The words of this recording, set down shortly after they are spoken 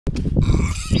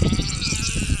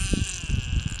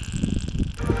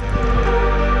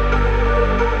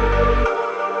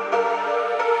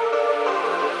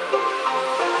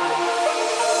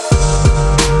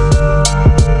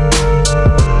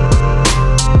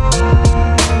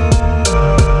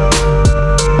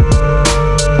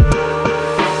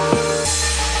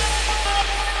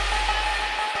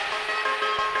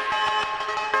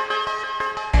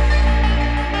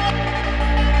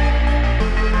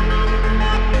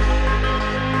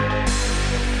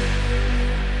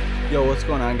Yo, what's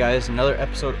going on, guys? Another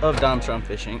episode of Domstrom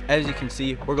Fishing. As you can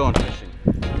see, we're going fishing.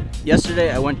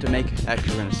 Yesterday I went to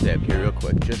actually we're gonna stay up here real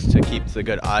quick just to keep the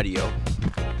good audio.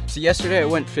 So yesterday I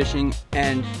went fishing,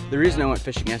 and the reason I went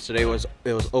fishing yesterday was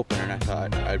it was opener, and I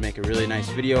thought I'd make a really nice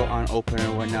video on opener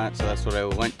and whatnot, so that's what I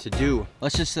went to do.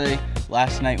 Let's just say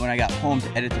last night when I got home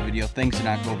to edit the video, things did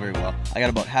not go very well. I got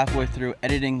about halfway through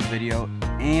editing the video,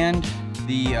 and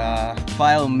the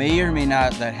file may or may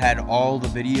not that had all the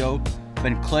video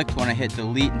been clicked when I hit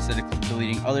delete instead of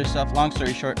deleting other stuff. Long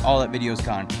story short, all that video is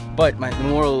gone. But the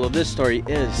moral of this story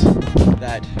is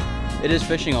that it is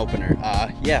fishing opener.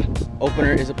 Yeah,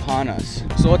 opener is upon us.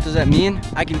 So what does that mean?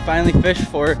 I can finally fish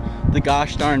for the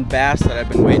gosh darn bass that I've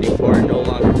been waiting for, and no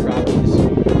longer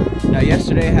crappies. Now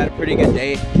yesterday I had a pretty good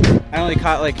day. I only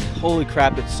caught, like, holy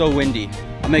crap, it's so windy.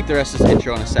 I'll make the rest of this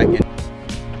intro in a second.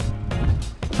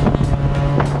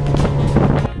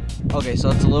 Okay,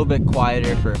 so it's a little bit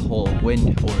quieter for whole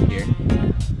wind over here.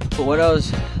 But what I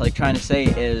was trying to say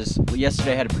is,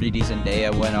 yesterday I had a pretty decent day. I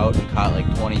went out and caught like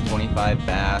 20-25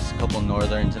 bass, a couple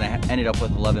northerns, and I ended up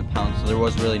with 11 pounds, so there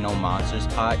was really no monsters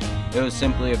caught. It was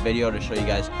simply a video to show you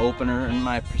guys opener and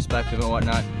my perspective and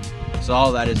whatnot. So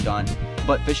all that is gone.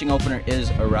 But fishing opener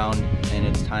is around, and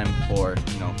it's time for,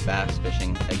 bass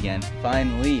fishing again.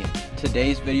 Finally,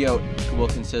 today's video will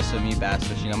consist of me bass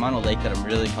fishing. I'm on a lake that I'm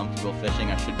really comfortable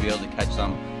fishing. I should be able to catch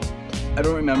some. I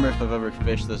don't remember if I've ever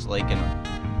fished this lake in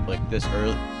this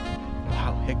early.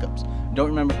 Wow, hiccups. Don't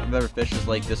remember if I've ever fished this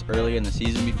lake this early in the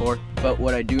season before. But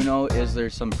what I do know is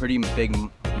there's some pretty big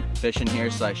fish in here,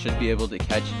 so I should be able to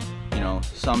catch,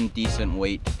 some decent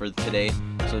weight for today.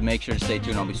 So make sure to stay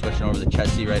tuned. I'll be switching over to the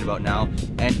Chessie right about now.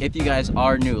 And if you guys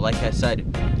are new, like I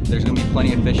said, there's gonna be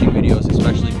plenty of fishing videos,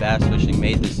 especially bass fishing,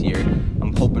 made this year.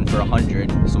 I'm hoping for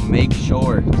 100. So make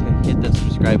sure to hit that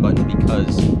subscribe button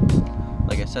because,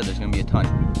 like I said, there's gonna be a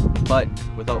ton. But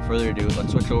without further ado,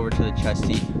 let's switch over to the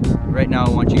Chessie. Right now, I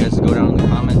want you guys to go down in the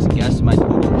comments, guess my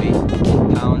total weight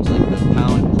in pounds, like the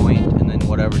pound, point, and then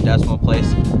whatever decimal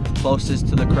place closest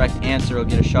to the correct answer will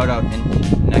get a shout out in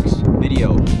the next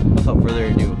video. Without further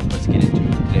ado, let's get into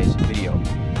today's video.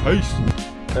 Peace!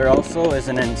 There also is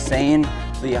an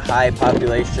insanely high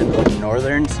population of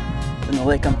northerns in the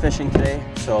lake I'm fishing today,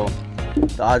 so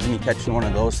the odds of me catching one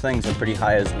of those things are pretty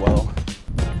high as well.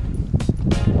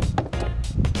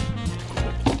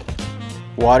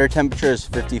 Water temperature is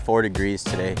 54 degrees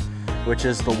today, which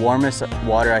is the warmest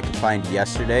water I could find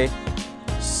yesterday.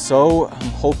 So I'm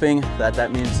hoping that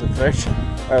that means the fish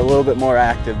are a little bit more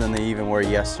active than they even were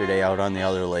yesterday out on the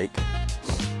other lake.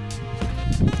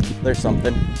 There's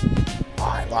something. Oh,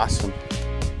 I lost him.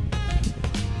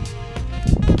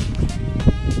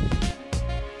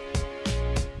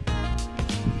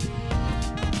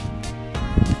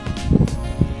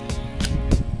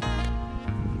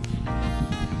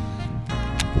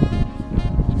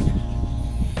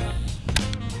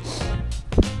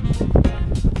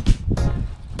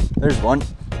 There's one.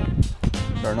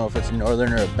 I don't know if it's a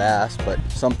northern or a bass, but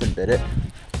something bit it.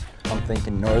 I'm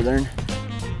thinking northern.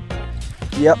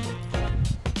 Yep.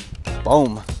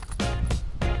 Boom.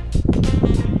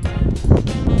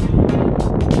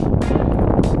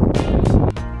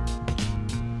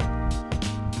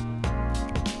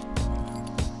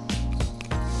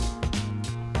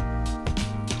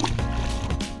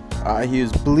 He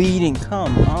was bleeding.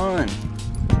 Come on.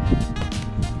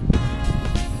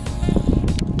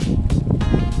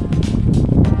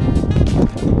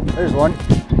 There's one.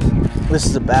 This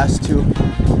is a bass too.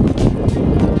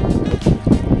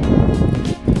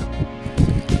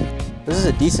 This is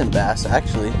a decent bass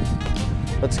actually.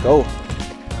 Let's go.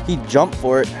 He jumped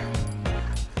for it.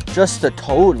 Just a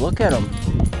toad. Look at him.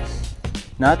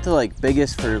 Not the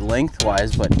biggest for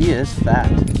lengthwise, but he is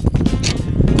fat.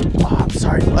 Oh, I'm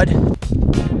sorry, bud.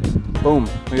 Boom.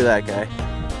 Look at that guy.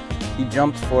 He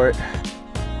jumped for it.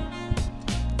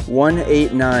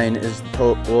 189 is the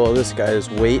total. Well, this guy's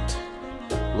weight.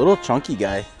 Little chunky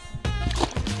guy.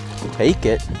 Take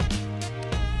it.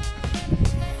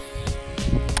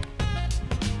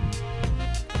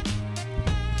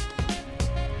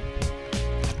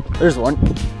 There's one.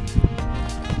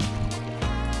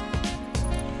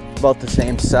 about the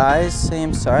same size,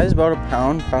 about a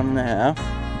pound, pound and a half.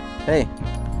 Hey,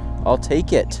 I'll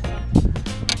take it.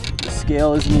 The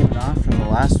scale isn't even off from the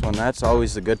last one. That's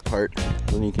always the good part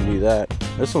when you can do that.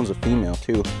 This one's a female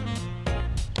too.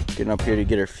 Getting up here to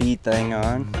get her feed thing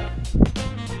on.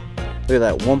 Look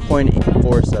at that,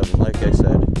 1.47, like I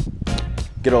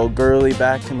said. Get old girly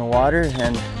back in the water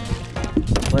and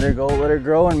let her go, let her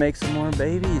grow and make some more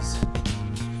babies.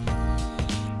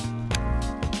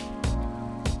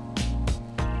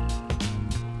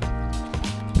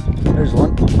 There's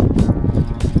one.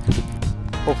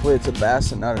 Hopefully it's a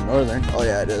bass and not a northern. Oh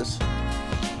yeah, it is.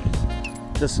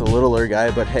 Just a littler guy,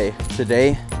 but hey,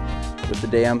 today, with the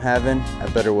day I'm having, I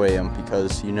better weigh him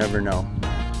because you never know.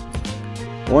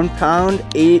 1 pound,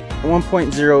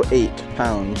 1.08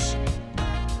 pounds.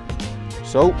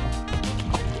 So,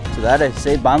 to that I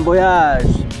say bon voyage,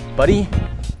 buddy.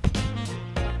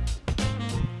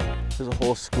 There's a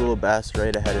whole school of bass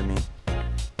right ahead of me.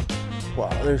 Wow,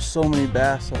 there's so many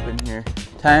bass up in here.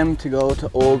 Time to go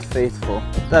to Old Faithful.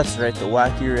 That's right, the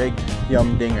wacky rig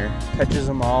Yum Dinger. Catches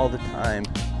them all the time.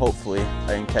 Hopefully,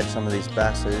 I can catch some of these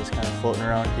bass that are just kind of floating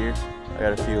around here. I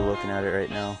got a few looking at it right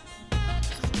now.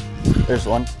 There's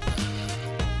one.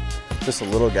 Just a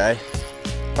little guy.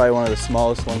 Probably one of the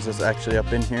smallest ones that's actually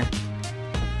up in here.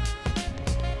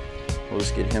 We'll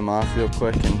just get him off real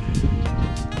quick and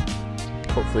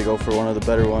hopefully go for one of the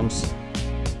better ones.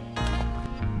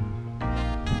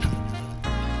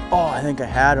 Oh, I think I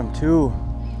had him too.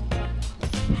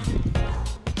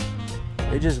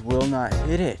 They just will not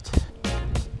hit it.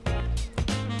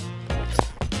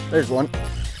 There's one.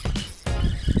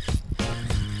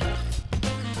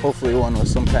 Hopefully one with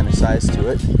some kind of size to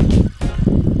it.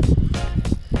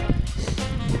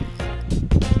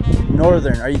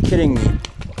 Northern, are you kidding me?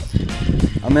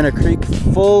 I'm in a creek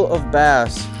full of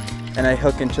bass and I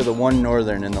hook into the one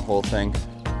northern in the whole thing.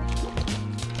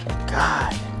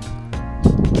 God.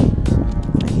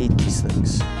 I hate these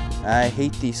things. I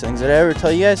hate these things. Did I ever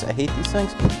tell you guys I hate these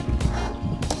things?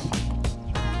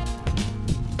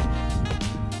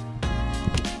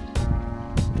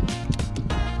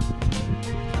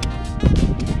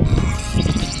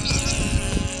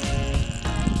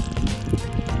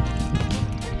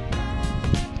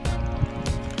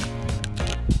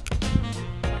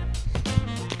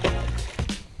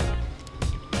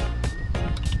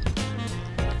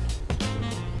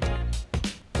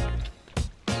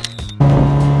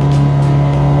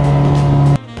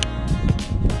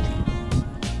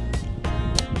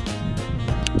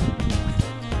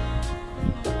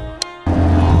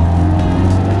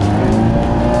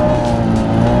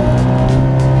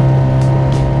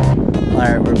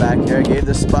 Alright, we're back here. I gave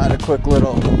this spot a quick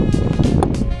little,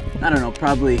 I don't know,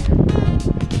 probably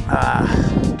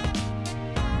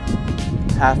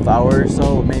half hour or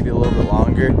so, maybe a little bit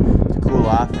longer to cool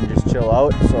off and just chill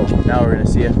out. So now we're going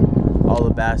to see if all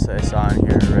the bass that I saw in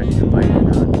here are ready to bite or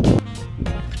not.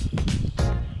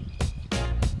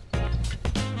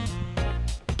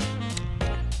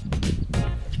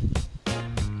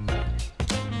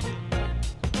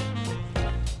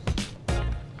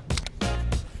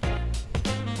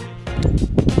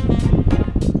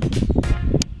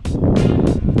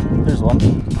 There's one.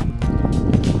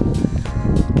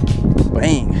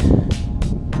 Bang.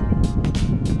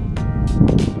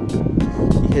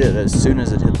 He hit it as soon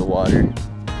as it hit the water.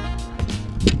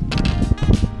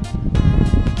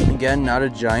 Again, not a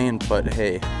giant, but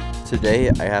hey, today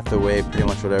I have to weigh pretty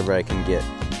much whatever I can get.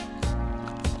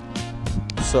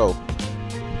 So,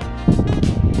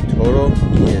 total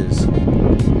is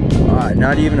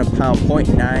not even a pound,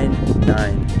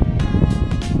 0.99.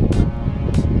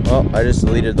 Well, I just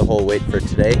deleted the whole weight for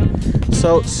today.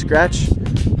 So scratch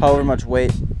however much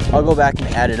weight. I'll go back and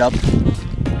add it up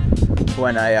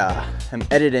when I am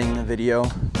editing the video.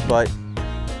 But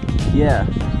yeah,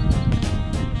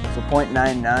 so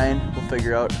 0.99. We'll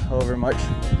figure out however much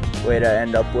weight I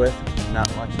end up with.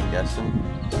 Not much, I'm guessing.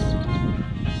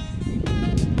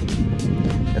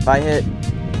 If I hit,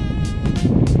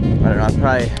 I don't know, I'm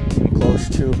probably close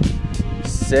to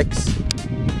 6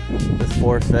 with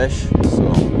 4 fish,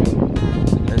 so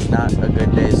it's not a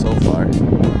good day so far.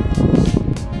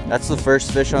 That's the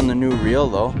first fish on the new reel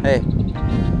though. Hey,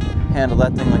 handle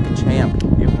that thing like a champ,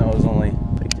 even though it was only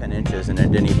like 10 inches and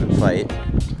it didn't even fight.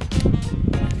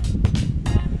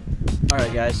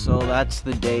 Alright guys, so that's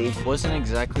the day. It wasn't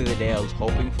exactly the day I was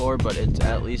hoping for, but it's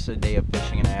at least a day of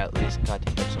fishing and I at least got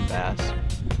to catch some bass.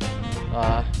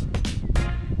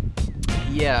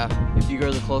 Yeah, if you go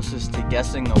the closest to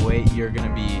guessing the weight, you're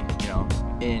gonna be, you know,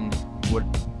 in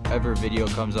whatever video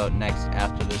comes out next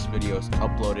after this video is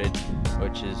uploaded,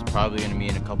 which is probably gonna be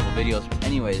in a couple of videos. But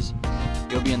anyways,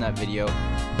 you'll be in that video.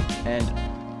 And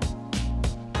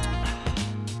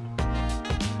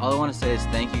all I want to say is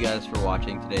thank you guys for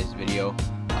watching today's video.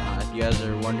 If you guys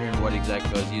are wondering what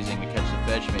exactly I was using to catch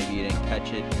the fish, maybe you didn't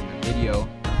catch it in the video,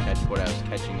 catch what I was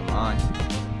catching them on.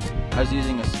 I was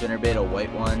using a spinnerbait, a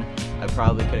white one. I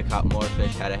probably could have caught more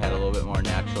fish had I had a little bit more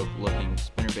natural looking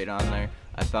spinnerbait on there.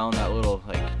 I found that little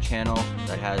channel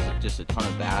that has just a ton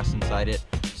of bass inside it.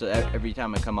 So every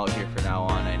time I come out here from now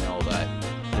on, I know that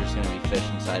there's going to be fish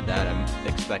inside that. I'm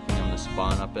expecting them to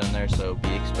spawn up in there, so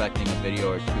be expecting a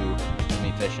video or two of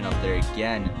me fishing up there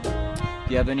again.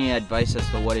 If you have any advice as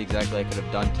to what exactly I could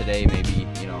have done today, maybe,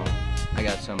 you know, I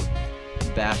got some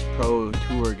Bass Pro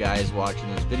Tour guys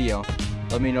watching this video.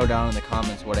 Let me know down in the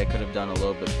comments what I could have done a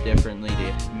little bit differently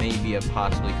to maybe have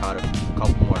possibly caught a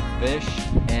couple more fish.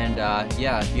 And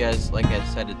yeah, if you guys, like I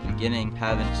said at the beginning,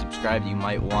 haven't subscribed, you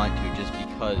might want to, just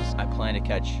because I plan to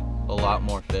catch a lot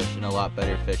more fish and a lot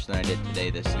better fish than I did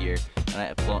today this year. And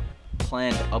I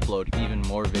plan to upload even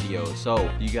more videos. So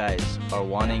if you guys are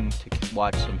wanting to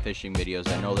watch some fishing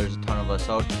videos, I know there's a ton of us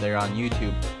out there on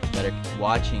YouTube that are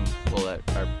watching, well,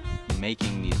 that are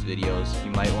making these videos.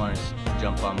 You might want to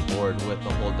jump on board with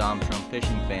the whole Dom Trump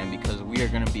Fishing Fan, because we are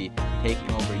going to be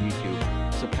taking over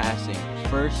YouTube, surpassing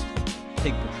first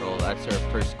Pig Patrol, that's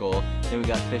our first goal. Then we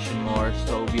got Fishing More,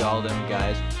 so it'll be all them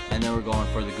guys, and then we're going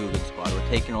for the Googan Squad. We're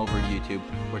taking over YouTube,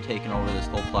 we're taking over this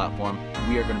whole platform.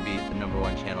 We are going to be the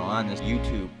 #1 channel on this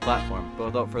YouTube platform. But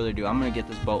without further ado, I'm going to get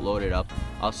this boat loaded up.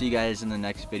 I'll see you guys in the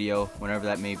next video, whenever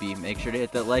that may be. Make sure to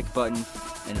hit that like button,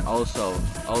 and also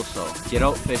get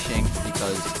out fishing,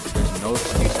 because there's no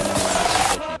excuse anymore not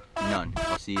to be fishing. None.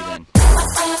 I'll see you then.